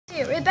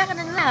we're back in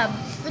the lab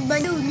with my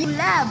new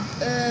lab.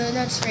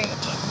 Not straight.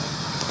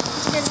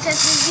 We're gonna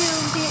test this new.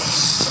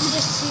 Let me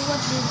just see what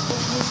this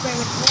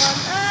experiment one.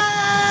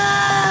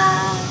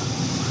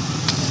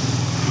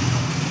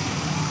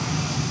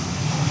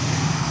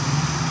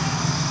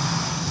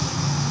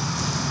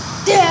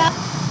 That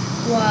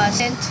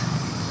wasn't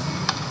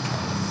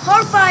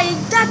horrifying.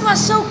 That was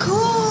so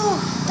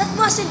cool. That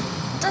wasn't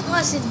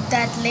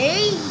that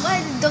lame.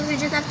 Why did Dr.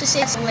 John have to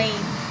say it's lame?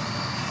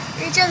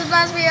 He just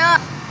blast me up.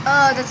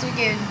 Oh, that's so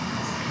cute.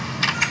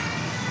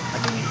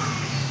 What do we do?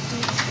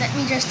 Let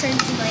me just turn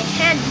to my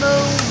hand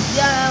mode.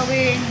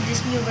 We're in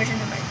this new version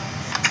of it.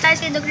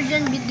 Guys, can Dr.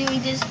 John be doing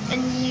this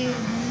and you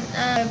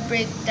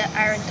break the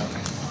iron door?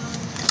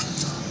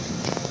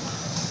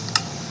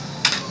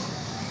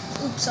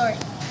 Oops, sorry.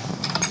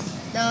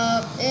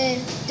 No,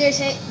 there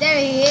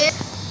he is.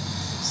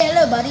 Say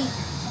hello, buddy.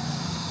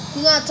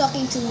 You're not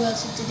talking too well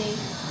today.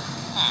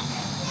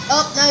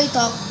 Oh, now he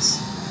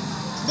talks.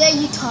 Today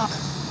you talk.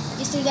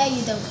 Yesterday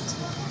you don't.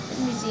 Let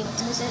me see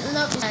what's missing.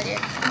 No, it's not there.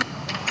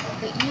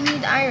 Wait, you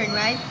need iron,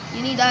 right?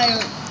 You need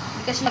iron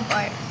because you have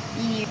iron.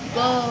 You need to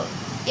go.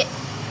 Yeah.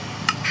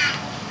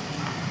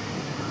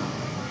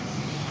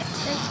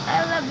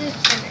 I love this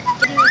channel.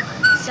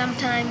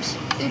 Sometimes.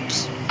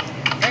 Oops.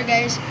 There,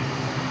 guys.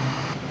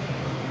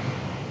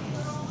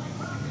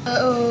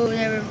 Uh-oh,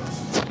 never.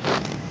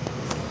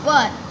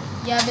 What?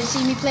 You haven't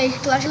seen me play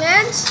Clash of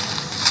Clans?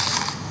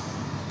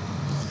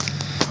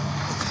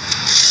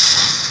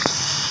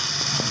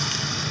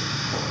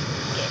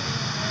 Okay.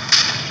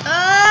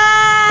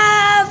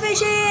 Ah,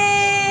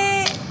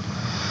 fishy!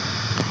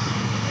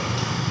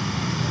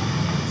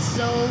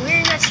 So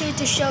we're not here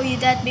to show you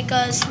that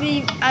because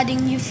we're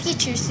adding new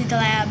features to the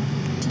lab,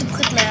 to the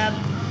Pocket Lab,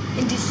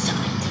 and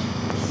decide.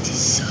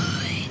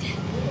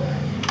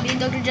 Me and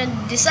Dr. John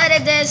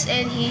decided this,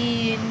 and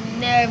he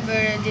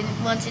never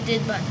didn't want to do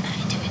it, but I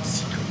do it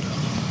secretly.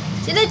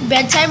 Is it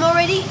bedtime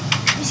already?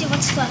 Let me see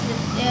what's left.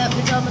 Yeah,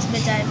 it's almost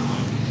bedtime.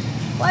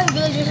 Why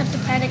villagers have to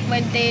panic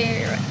when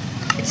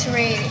it's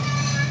raining?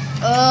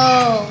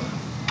 Oh,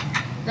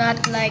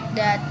 not like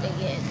that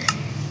again.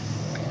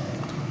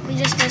 Let me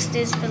just test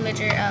this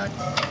villager out.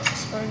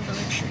 Spawn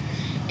villager.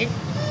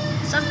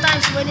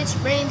 Sometimes when it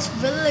rains,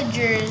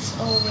 villagers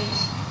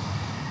always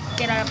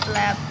get out of the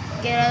lab.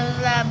 Get out of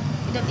the lab.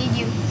 We don't need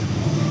you.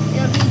 We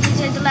don't need you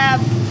inside the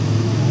lab.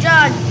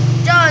 John,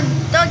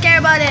 don't care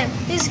about him.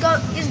 He's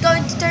going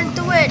to turn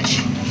to witch.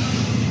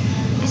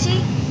 You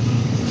see?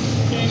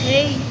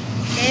 Hey.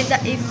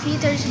 If he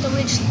turns into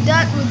witch,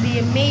 that would be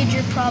a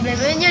major problem.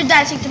 And you're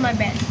dancing to my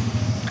bed.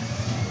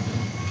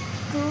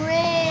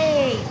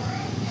 Great.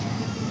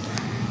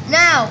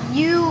 Now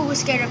you were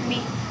scared of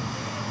me.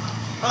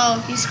 Oh,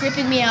 he's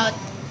creeping me out.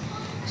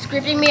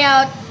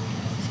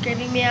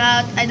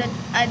 I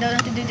don't know how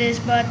to do this,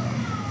 but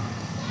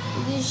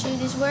are you sure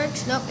this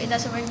works? Nope, it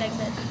doesn't work like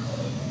that.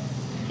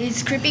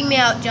 He's creeping me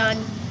out, John.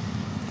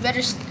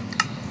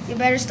 You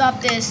better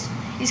stop this.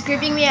 He's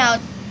creeping me out.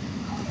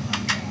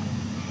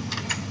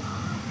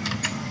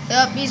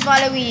 Yup, he's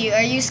following you.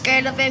 Are you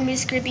scared of him?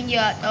 He's creeping you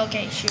out.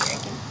 Okay, sure, I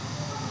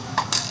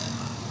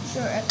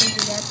can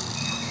do that.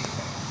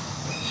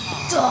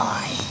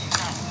 Die!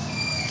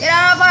 Get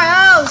out of our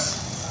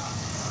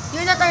house!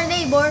 You're not our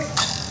neighbor.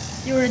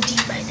 You're a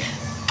demon.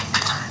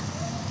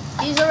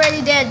 He's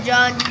already dead,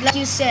 John, like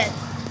you said.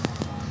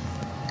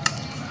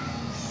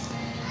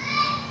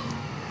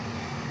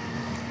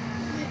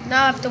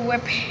 Now I have to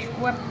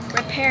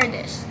repair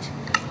this.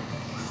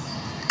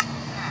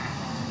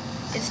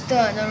 It's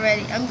done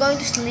already. I'm going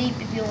to sleep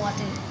if you want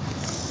to.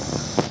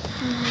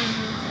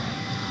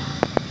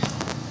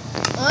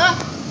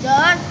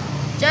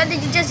 John,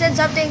 did you just say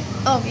something?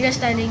 Oh, you're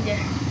standing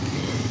there.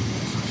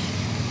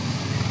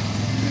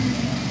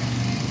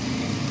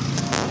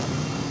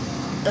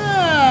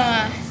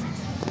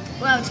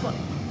 Wow, it's what?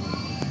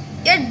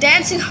 You're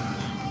dancing.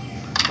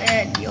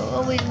 Man, you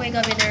always wake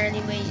up in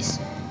early ways.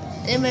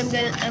 I'm going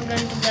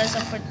to blast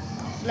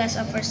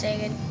up for a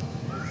second.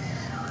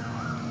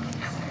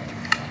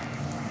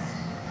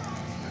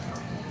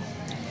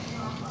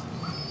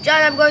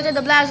 John, I'm going to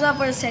the blast up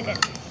for a second.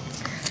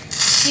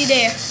 See you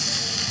there.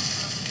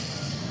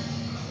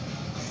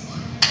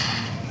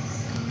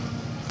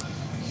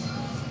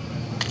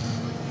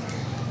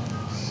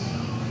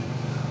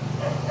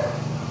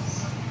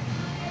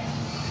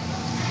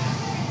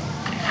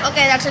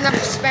 Okay, that's enough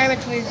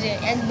experiment for today.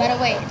 And by the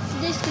way,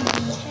 this could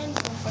be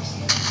handful for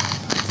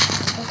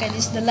today. Okay,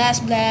 this is the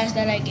last blast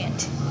that I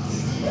get.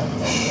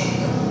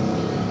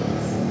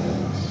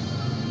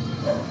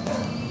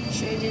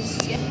 Sure, this.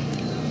 Yeah.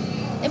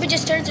 Let me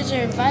just turn to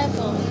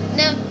survival.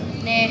 No,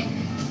 nah.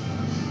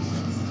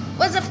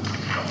 What's up?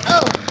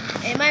 Oh,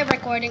 am I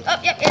recording? Oh,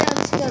 yep, yeah, I'm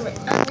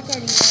recording now.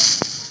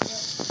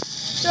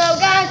 So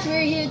guys,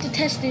 we're here to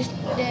test this.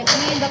 Me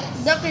and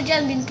Dr.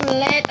 John been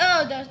playing.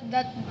 Oh,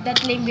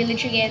 that lame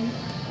village again.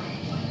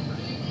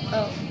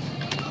 Oh.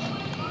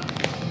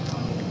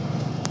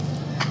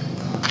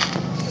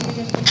 Let me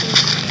just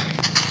continue.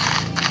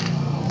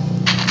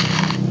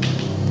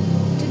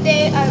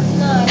 Today I'm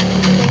not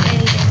doing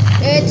anything.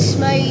 It's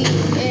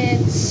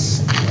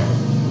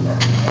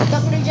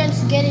Dr.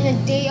 John's getting a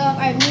day off.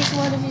 I missed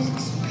one of his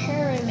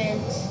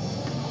experiments.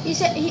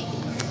 He's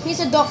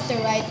a doctor,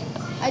 right?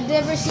 I've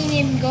never seen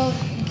him go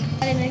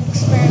get an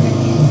experiment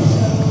yet,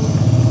 so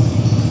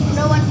you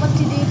know what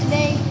to do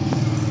today?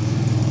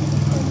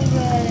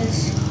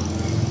 Because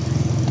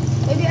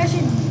maybe I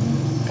should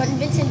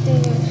convince him to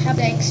have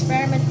the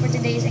experiment for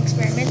today's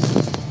experiment.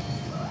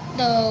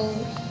 No.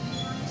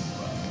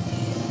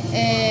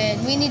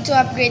 And we need to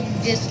upgrade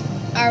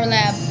our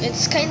lab.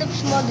 It's kind of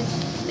small.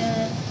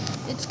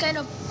 It's kind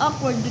of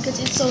awkward because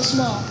it's so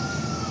small.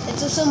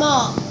 It's so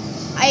small.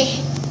 I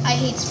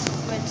hate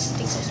when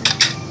things are small.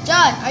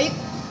 John, are you?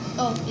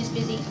 Oh, he's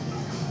busy.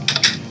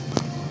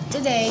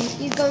 Today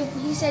he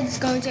said he's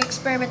going to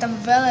experiment on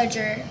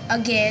villager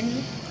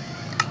again.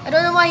 I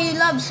don't know why he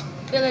loves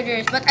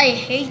villagers, but I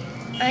hate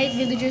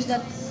villagers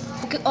that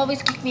could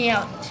always kick me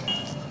out.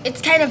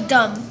 It's kind of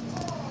dumb.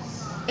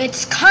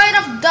 It's kind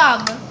of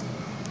dumb.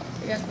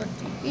 That's what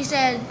he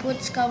said. Put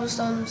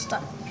cobblestone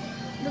stuff.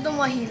 I don't know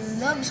why he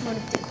loves one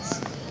of these.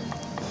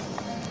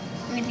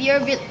 And if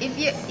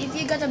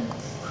you got a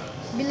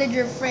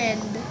villager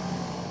friend,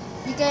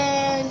 you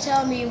can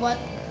tell me what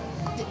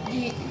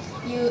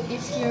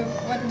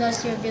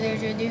does your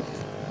villager do.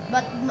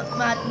 But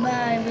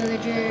my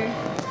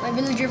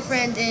villager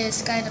friend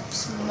is kind of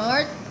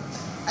smart,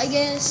 I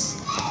guess.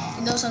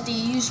 He knows how to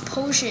use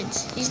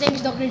potions. His name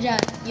is Dr. John.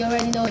 You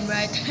already know him,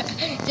 right?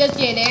 Just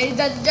kidding.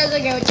 That's just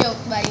like a joke,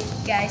 buddy,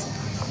 guys.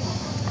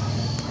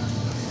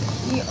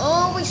 He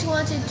always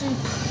wanted to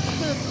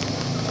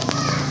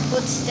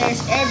put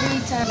stairs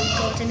every time we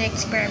go to an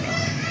experiment.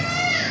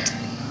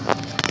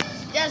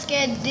 Just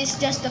kidding. This is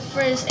just the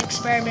first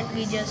experiment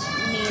we just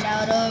made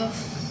out of.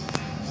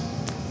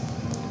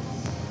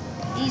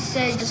 He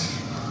said just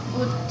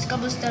put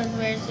cobblestone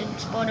stairs and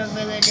spawn a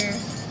villager.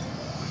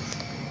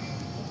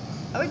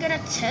 Are we gonna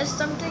test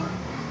something?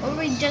 Or are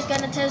we just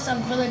gonna test a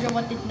villager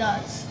what it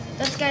does?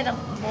 That's kind of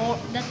more.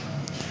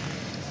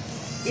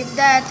 If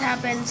that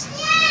happens,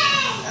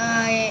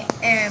 I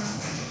am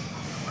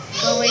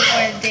going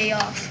for a day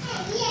off.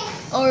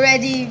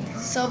 Already,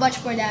 so much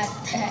for that.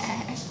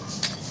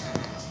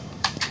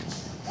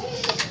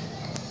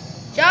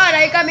 John,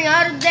 are you coming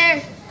out of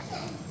there?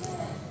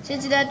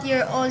 Since that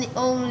you're only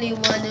one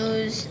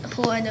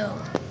who I know.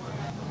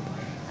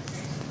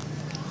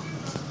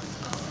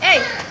 Hey!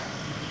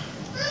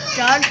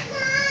 John?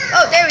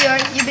 Oh, there we are.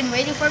 You've been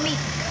waiting for me.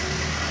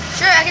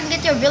 Sure, I can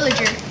get your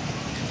villager.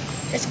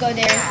 Let's go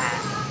there.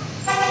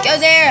 Go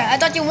there. I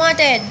thought you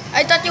wanted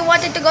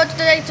to go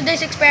to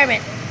today's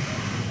experiment.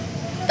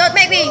 Don't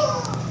make me.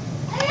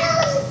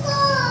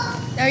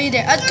 Are you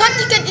there? I thought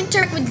you can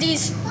interact with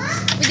these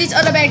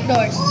automatic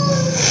doors.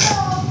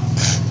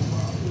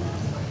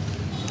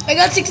 I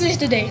got 6 days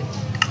today.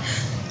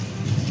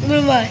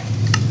 Why?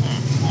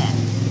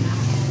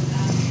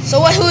 So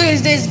who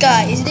is this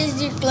guy? Is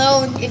this your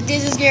clone? If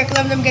this is your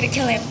clone, I'm gonna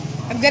kill him.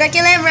 I'm gonna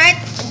kill him, right?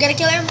 I'm gonna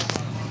kill him.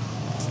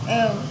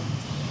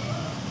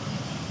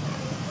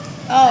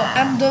 Oh,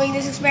 I'm doing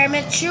this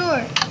experiment.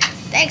 Sure.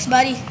 Thanks,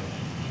 buddy.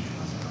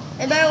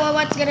 And by the way,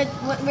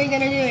 what we're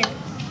gonna do it?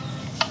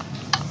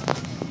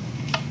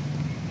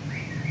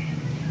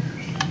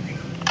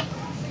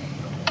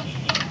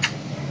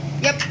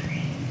 Yep.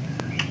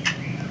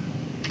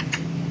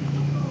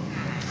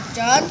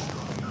 John?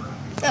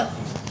 Oh,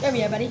 there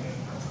we are, buddy.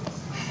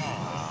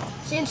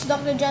 Since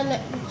Dr. John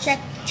let me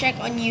check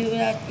on you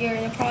that you're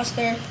an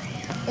imposter,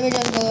 let me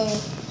just go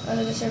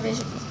under the survey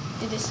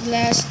to this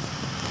last.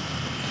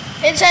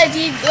 Inside,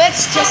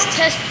 let's just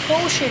test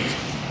potions.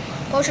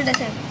 Potion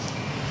attempt.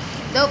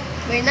 Nope,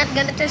 we're not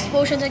gonna test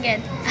potions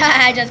again.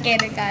 Haha, just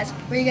kidding, guys.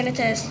 We're gonna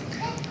test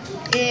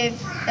if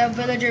a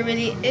villager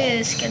really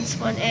can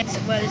spawn eggs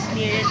while it's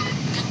near it.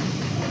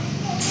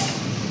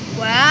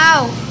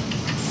 Wow!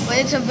 When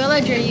it's a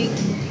villager,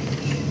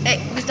 Hey,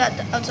 who's that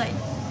outside?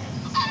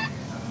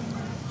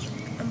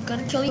 I'm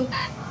gonna kill you.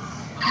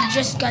 You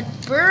just got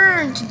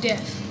burned to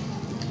death.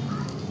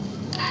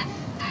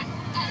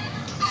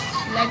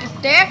 Like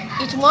it there?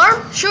 It's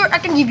warm? Sure, I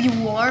can give you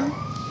warm.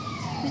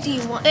 What do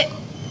you want? Hey,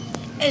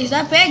 is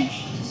that pig?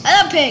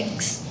 I love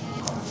pigs.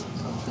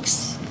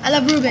 I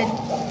love Ruben.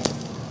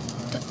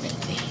 Don't make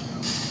me.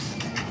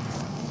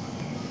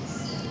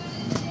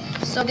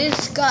 So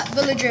this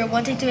villager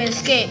wanted to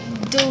escape,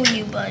 do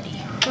you,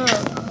 buddy?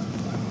 Huh.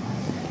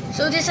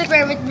 So this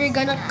experiment, we're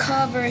gonna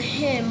cover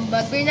him,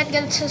 but we're not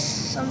gonna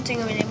test something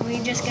with him.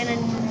 We're just gonna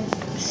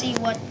see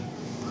what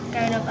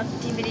kind of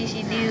activities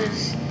he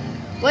does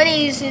when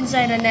he's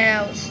inside an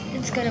house.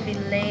 It's gonna be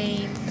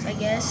lame, I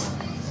guess.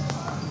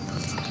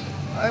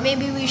 Or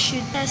maybe we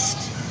should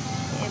test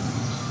him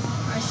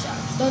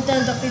ourselves. Don't tell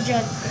Dr.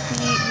 John.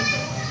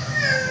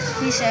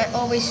 He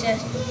always said,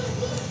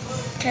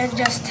 can't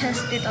just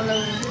test it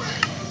alone.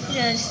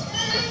 Just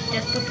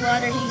put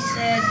water, he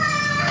said,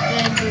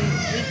 then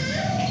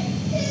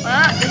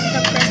this is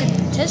the present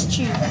test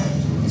tube.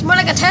 It's more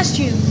like a test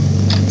tube.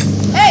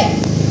 Hey,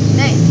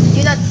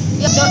 you have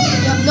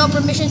no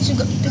permission to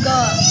go.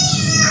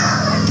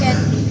 I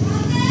can't.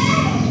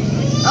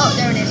 Oh,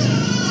 there it is.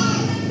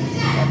 I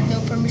have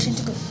no permission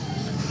to go.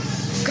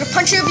 I'm gonna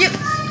punch you if you.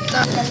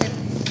 No, that's it.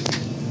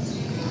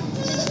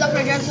 Since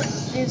Dr. Johnson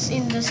is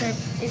in the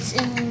it's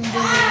in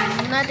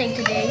doing nothing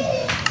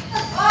today.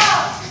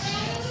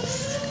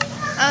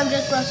 I'm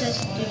just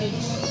processed to do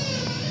this.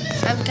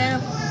 I'm kind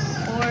of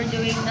bored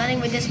doing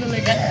nothing with this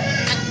villager.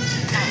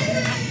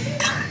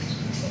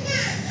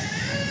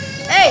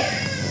 Hey!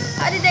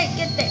 How did I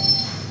get there?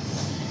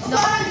 No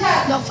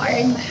fire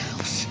in my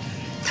house.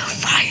 No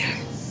fire.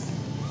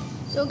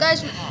 So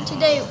guys,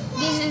 today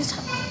this is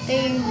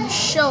a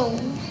show.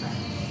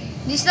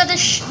 This is not a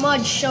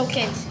mod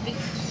showcase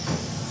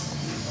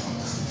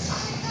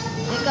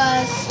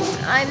because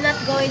I'm not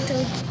going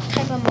to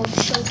type a mode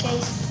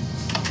showcase.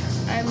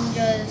 I'm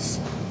just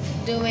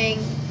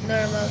doing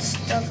normal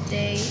stuff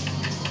day.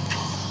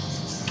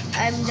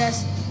 I'm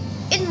just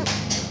in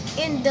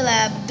the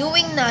lab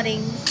doing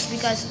nothing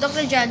because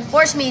Dr. John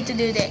forced me to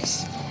do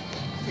this.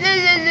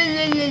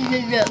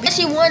 Yes,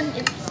 he won.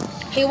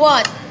 He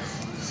won.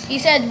 He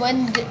said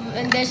when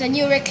there's a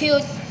new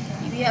recruit,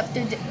 you have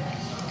to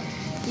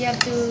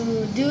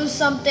do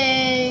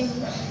something,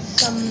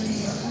 some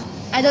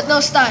I don't know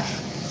stuff.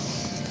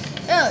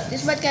 Oh,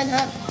 this might can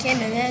be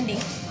handy.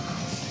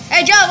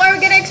 Hey John, what are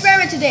we gonna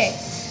experiment today?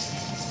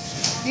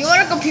 Do you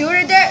want a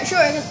computer there? Sure,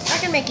 I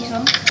can make you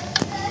some.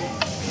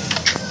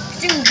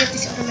 Still get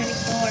these automatic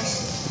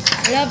doors.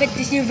 I love it,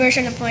 this new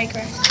version of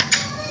Minecraft.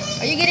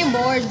 Are you getting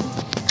bored?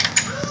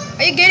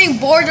 Are you getting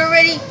bored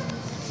already?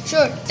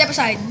 Sure, step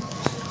aside.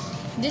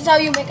 This is how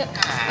you make a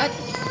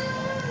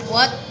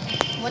what?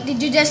 What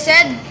did you just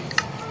said?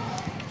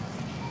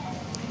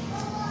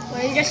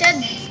 What you just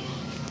said?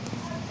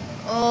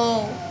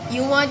 Oh,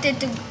 you wanted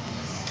to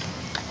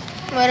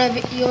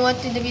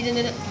be in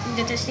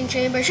the testing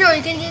chamber. Sure,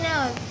 you can get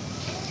out.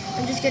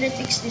 I'm just gonna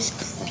fix this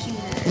computer.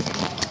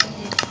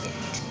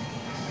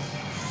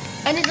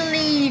 I need a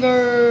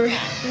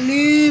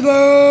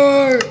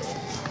lever.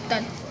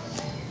 Done.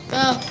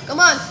 Oh, come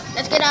on.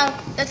 Let's get out.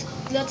 Let's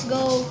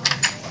go.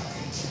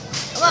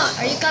 Come on.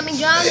 Are you coming,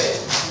 John?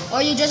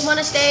 Or you just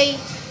wanna stay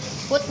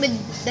put with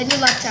the new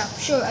laptop?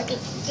 Sure, you can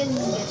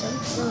get some.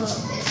 Oh, I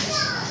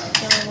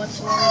don't know what's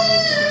wrong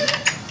with you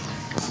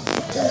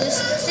today.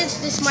 Since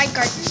this mic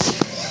card.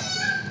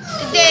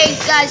 Today,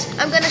 guys,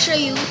 I'm gonna show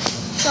you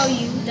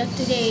that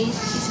today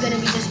is gonna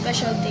be the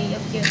special day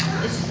of your.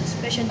 It's the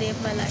special day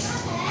of my life.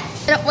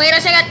 Wait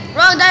a second.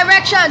 Wrong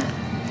direction.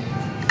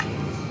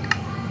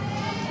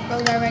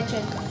 Wrong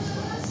direction.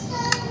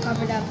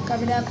 Cover it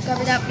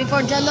up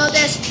before John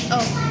noticed.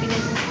 Oh, we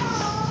didn't.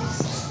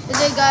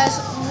 Today, guys,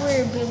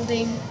 we're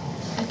building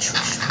a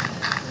treasure.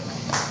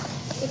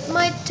 It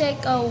might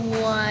take a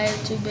while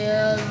to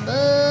build,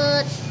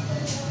 but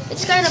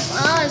it's kind of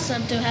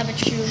awesome to have a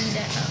tree in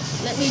the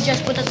house. Let me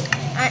just put a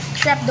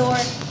trap door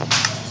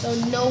so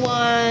no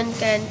one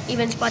can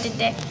even spot it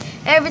there.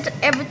 Every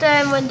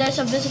time when there's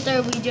a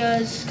visitor, we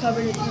just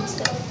cover it with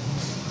stuff.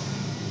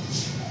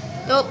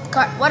 Nope.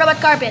 What about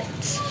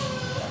carpets?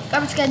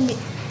 Carpets can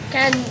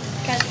come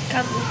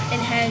in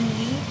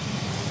handy.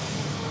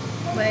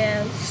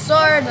 Well,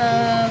 sort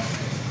of.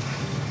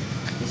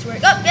 This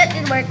works. Oh, yeah,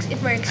 it works.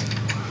 It works.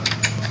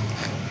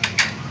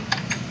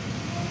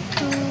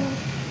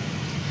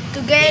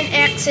 To gain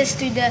access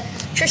to the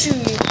treasure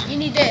room, you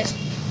need this.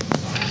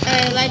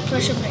 A light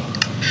pressure plate,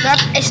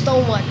 not a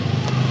stone one.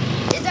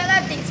 Is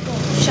that thing's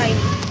called shiny?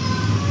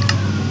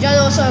 John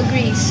also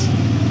agrees.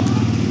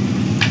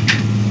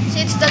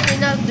 Since that we're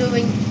not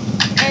doing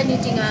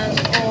anything else,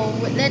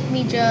 let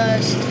me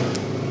just.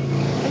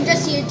 I'm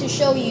just here to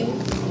show you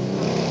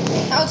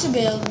how to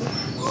build.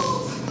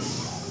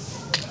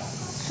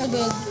 How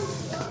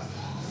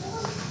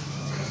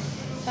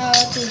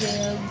to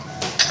build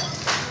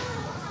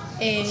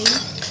a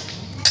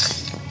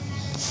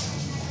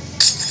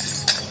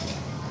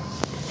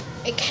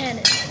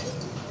cannon.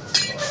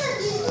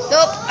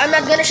 Nope, I'm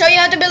not gonna show you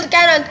how to build a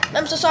cannon.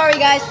 I'm so sorry,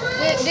 guys.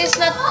 This is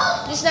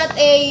not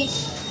a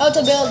how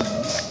to build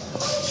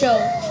show.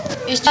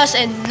 It's just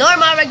a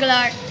normal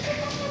regular.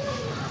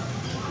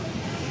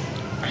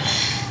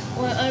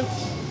 Well, I'm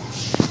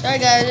sorry,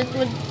 guys.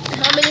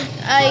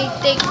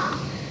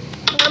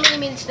 How many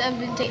minutes have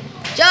been taking?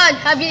 John,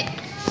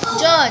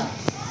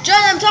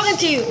 John, I'm talking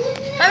to you.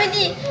 How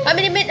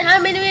many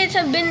minutes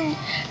have been?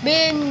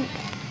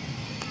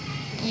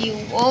 You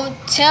won't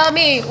tell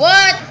me.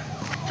 What?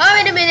 How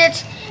many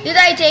minutes did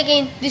I take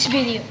in this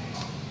video?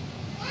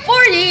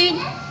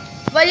 14.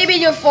 What do you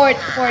mean you're 14?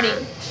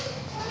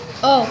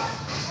 Oh,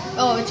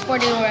 it's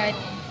 14, alright.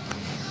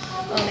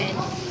 Oh man.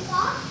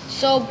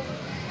 So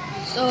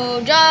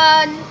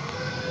John,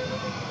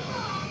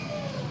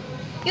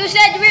 you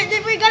said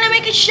we're gonna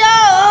make a show.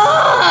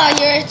 Oh,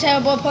 you're a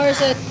terrible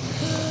person.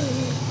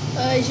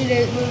 I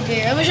shouldn't move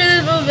here. I should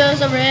have moved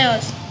somewhere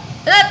else.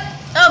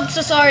 I'm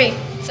so sorry.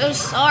 So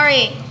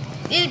sorry.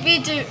 Need me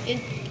to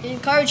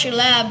encourage your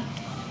lab,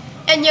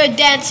 and you're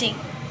dancing.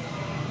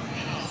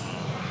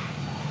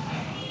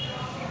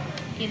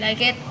 You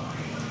like it?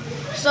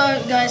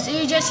 So guys,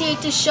 we're just here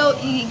to show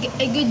you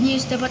a good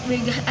news that we're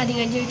adding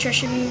a new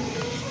treasure room.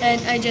 and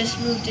I just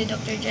moved to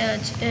Dr.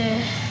 John's.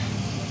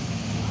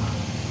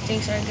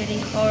 Things are getting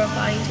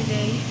horrifying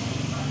today.